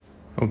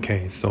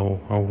Okay,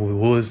 so I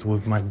was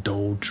with my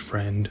Doge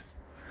friend.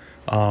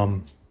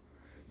 Let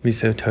me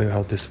tell you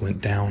how this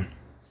went down.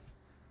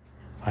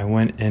 I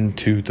went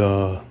into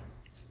the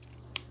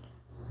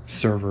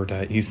server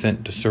that he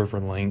sent the server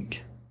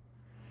link.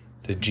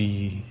 No,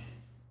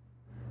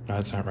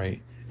 that's not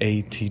right.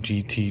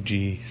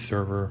 AGTG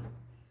server.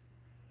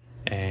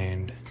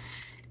 And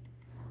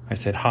I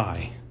said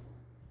hi.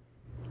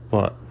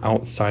 But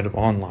outside of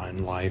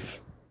online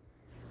life,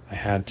 I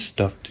had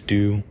stuff to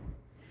do.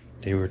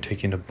 They were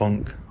taking a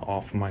bunk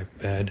off my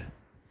bed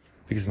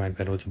because my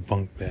bed was a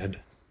bunk bed.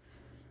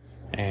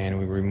 And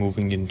we were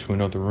moving into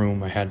another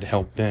room. I had to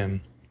help them.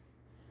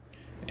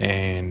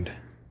 And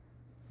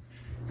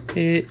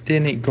it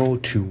didn't go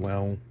too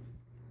well.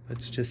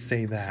 Let's just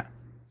say that.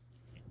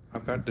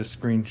 I've got the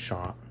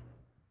screenshot.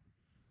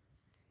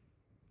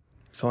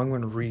 So I'm going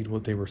to read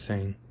what they were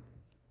saying.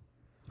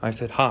 I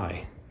said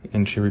hi,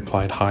 and she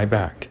replied hi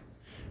back.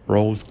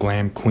 Rose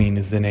Glam Queen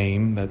is the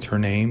name. That's her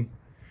name.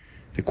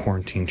 The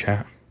quarantine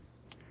chat.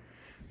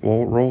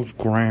 Well, Rose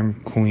Glam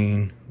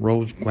Queen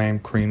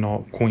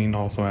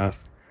also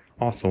asked,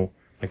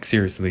 like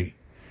seriously,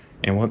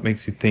 and what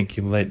makes you think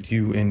he let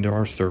you into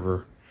our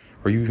server?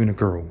 Are you even a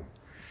girl?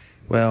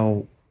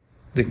 Well,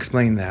 to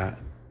explain that,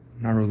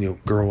 I'm not really a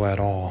girl at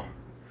all.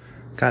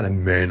 Got a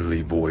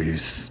manly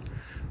voice.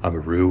 I'm a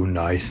real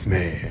nice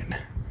man.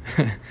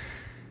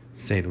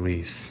 Say the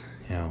least,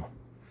 I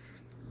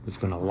was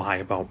gonna lie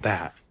about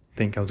that.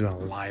 Think I was gonna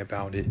lie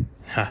about it?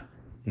 Ha,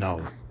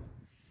 no.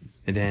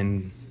 And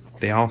then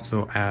they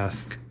also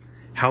ask,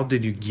 how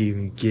did you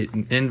even get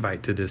an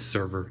invite to this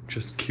server?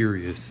 Just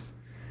curious.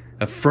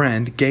 A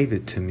friend gave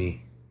it to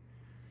me.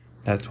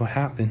 That's what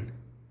happened.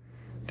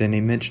 Then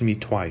they mentioned me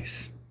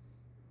twice.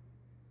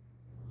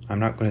 I'm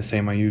not gonna say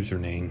my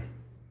username.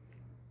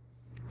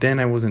 Then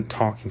I wasn't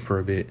talking for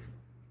a bit.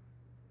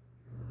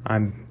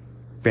 I'm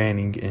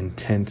banning in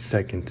 10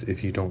 seconds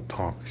if you don't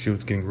talk. She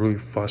was getting really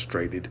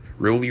frustrated.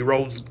 Really,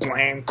 Rose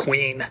Glam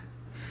Queen?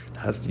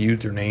 That's the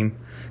username.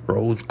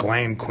 Rose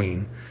Glam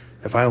Queen.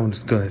 If I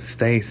was gonna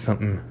say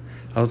something,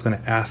 I was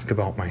gonna ask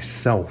about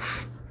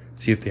myself.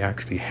 See if they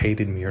actually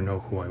hated me or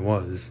know who I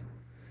was.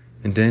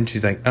 And then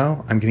she's like,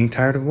 oh, I'm getting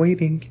tired of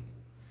waiting.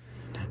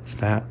 That's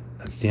that.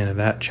 That's the end of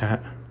that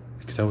chat.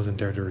 Because I wasn't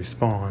there to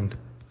respond.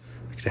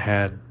 Because I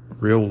had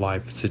real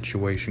life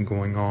situation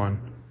going on.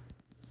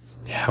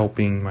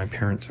 Helping my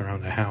parents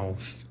around the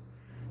house.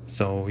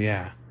 So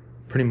yeah,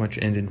 pretty much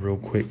ended real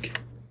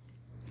quick.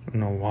 I don't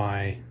know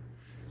why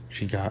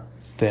she got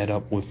fed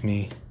up with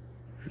me.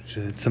 She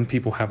said, some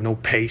people have no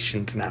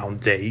patience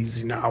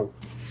nowadays, that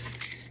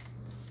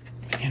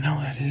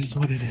is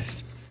what it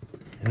is.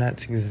 And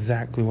that's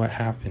exactly what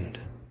happened.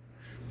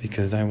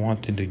 Because I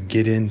wanted to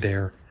get in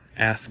there,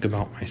 ask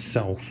about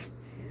myself.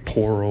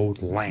 Poor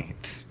old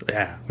Lance.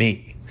 Yeah,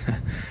 me.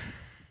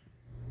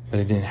 But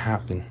it didn't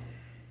happen.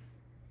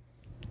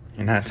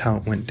 And that's how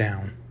it went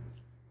down.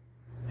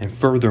 And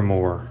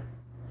furthermore,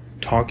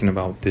 talking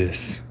about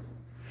this,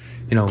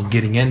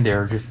 getting in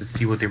there just to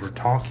see what they were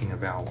talking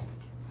about,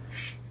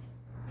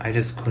 I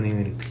just couldn't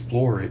even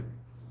explore it.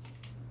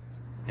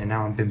 And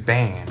now I've been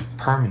banned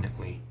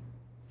permanently.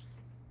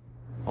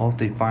 Well, if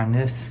they find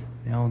this,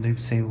 they'd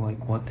say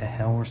like, what the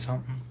hell or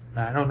something.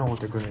 I don't know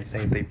what they're going to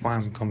say if they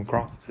finally come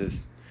across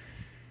this.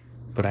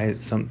 But I had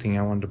something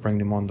I wanted to bring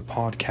them on the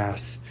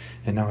podcast,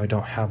 and now I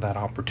don't have that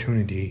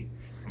opportunity.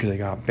 Because I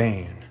got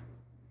banned.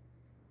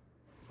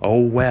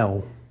 Oh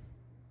well.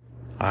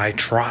 I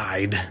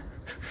tried.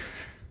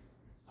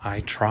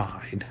 At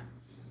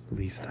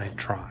least I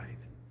tried.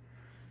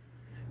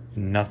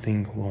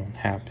 Nothing won't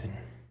happen.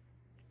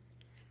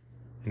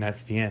 And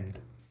that's the end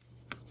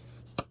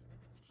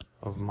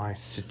of my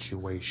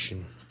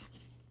situation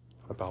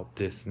about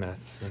this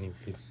mess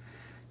anyways.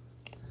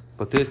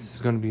 But this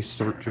is going to be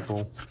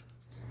searchable.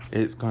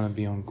 It's going to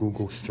be on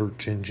Google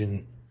search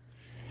engine.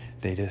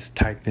 They just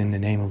type in the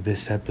name of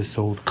this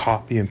episode,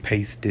 copy and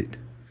paste it,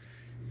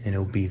 and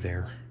it'll be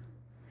there.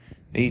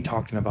 Me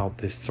talking about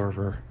this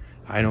server.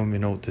 I don't even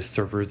know what this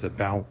server is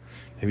about.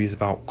 Maybe it's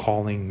about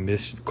causing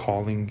mischief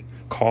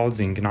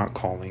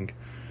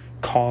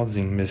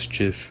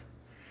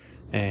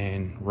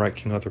and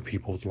wrecking other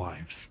people's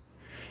lives.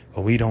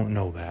 But we don't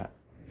know that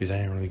because I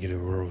didn't really get a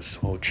real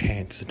slow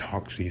chance to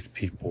talk to these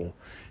people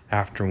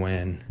after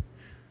when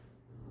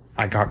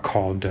I got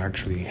called to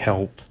actually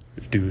help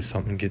do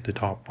something, get the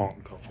top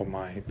bunk off of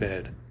my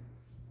bed.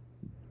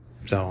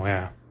 So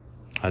yeah,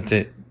 that's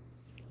it.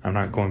 I'm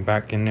not going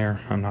back in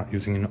there. I'm not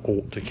using an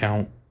alt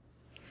account.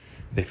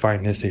 They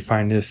find this.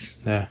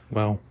 Yeah,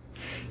 well,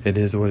 it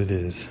is what it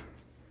is.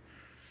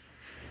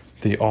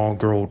 The all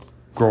girl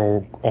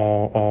troll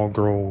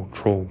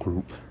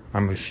group.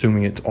 I'm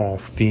assuming it's all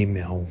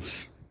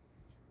females.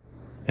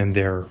 And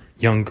they're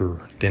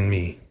younger than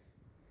me.